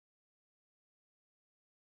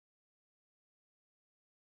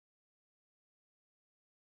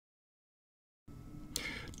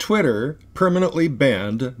Twitter permanently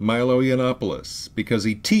banned Milo Yiannopolous because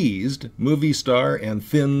he teased movie star and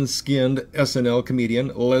thin-skinned SNL comedian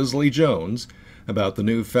Leslie Jones about the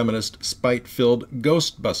new feminist spite-filled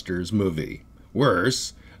Ghostbusters movie.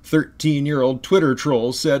 Worse, 13-year-old Twitter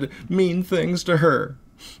trolls said mean things to her.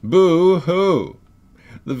 Boo-hoo!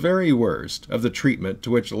 The very worst of the treatment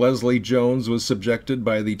to which Leslie Jones was subjected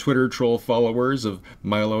by the Twitter troll followers of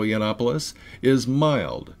Milo Yiannopolous is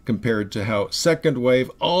mild compared to how second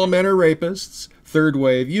wave all men are rapists, third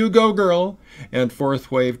wave you go girl, and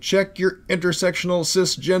fourth wave check your intersectional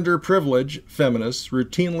cisgender privilege feminists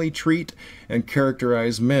routinely treat and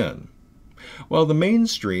characterize men. While the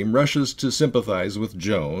mainstream rushes to sympathize with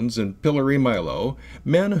Jones and pillory Milo,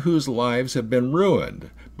 men whose lives have been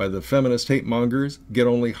ruined by the feminist hate-mongers get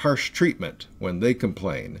only harsh treatment when they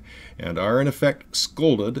complain, and are in effect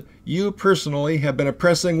scolded. You personally have been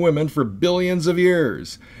oppressing women for billions of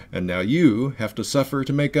years, and now you have to suffer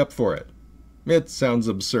to make up for it. It sounds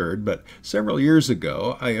absurd, but several years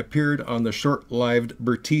ago I appeared on the short-lived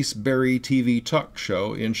Bertice Berry TV talk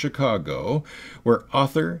show in Chicago, where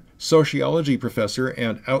author, sociology professor,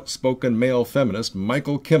 and outspoken male feminist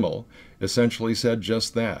Michael Kimmel essentially said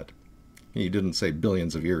just that. He didn't say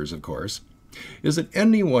billions of years, of course. Is it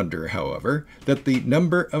any wonder, however, that the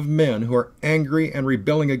number of men who are angry and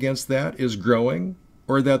rebelling against that is growing,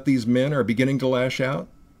 or that these men are beginning to lash out?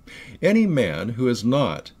 Any man who is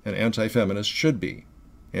not an anti-feminist should be.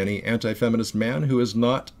 Any anti-feminist man who is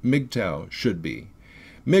not MGTOW should be.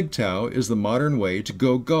 MGTOW is the modern way to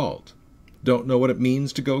go galt. Don't know what it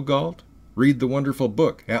means to go galt? Read the wonderful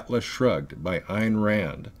book Atlas Shrugged by Ayn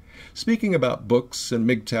Rand. Speaking about books and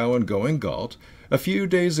MGTOW and going galt, a few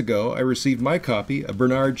days ago I received my copy of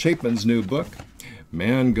Bernard Chapman's new book,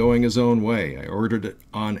 Man Going His Own Way. I ordered it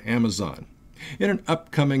on Amazon. In an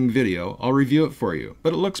upcoming video, I'll review it for you,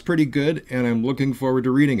 but it looks pretty good and I'm looking forward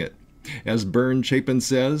to reading it. As Bern Chapin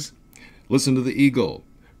says, listen to the eagle,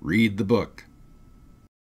 read the book.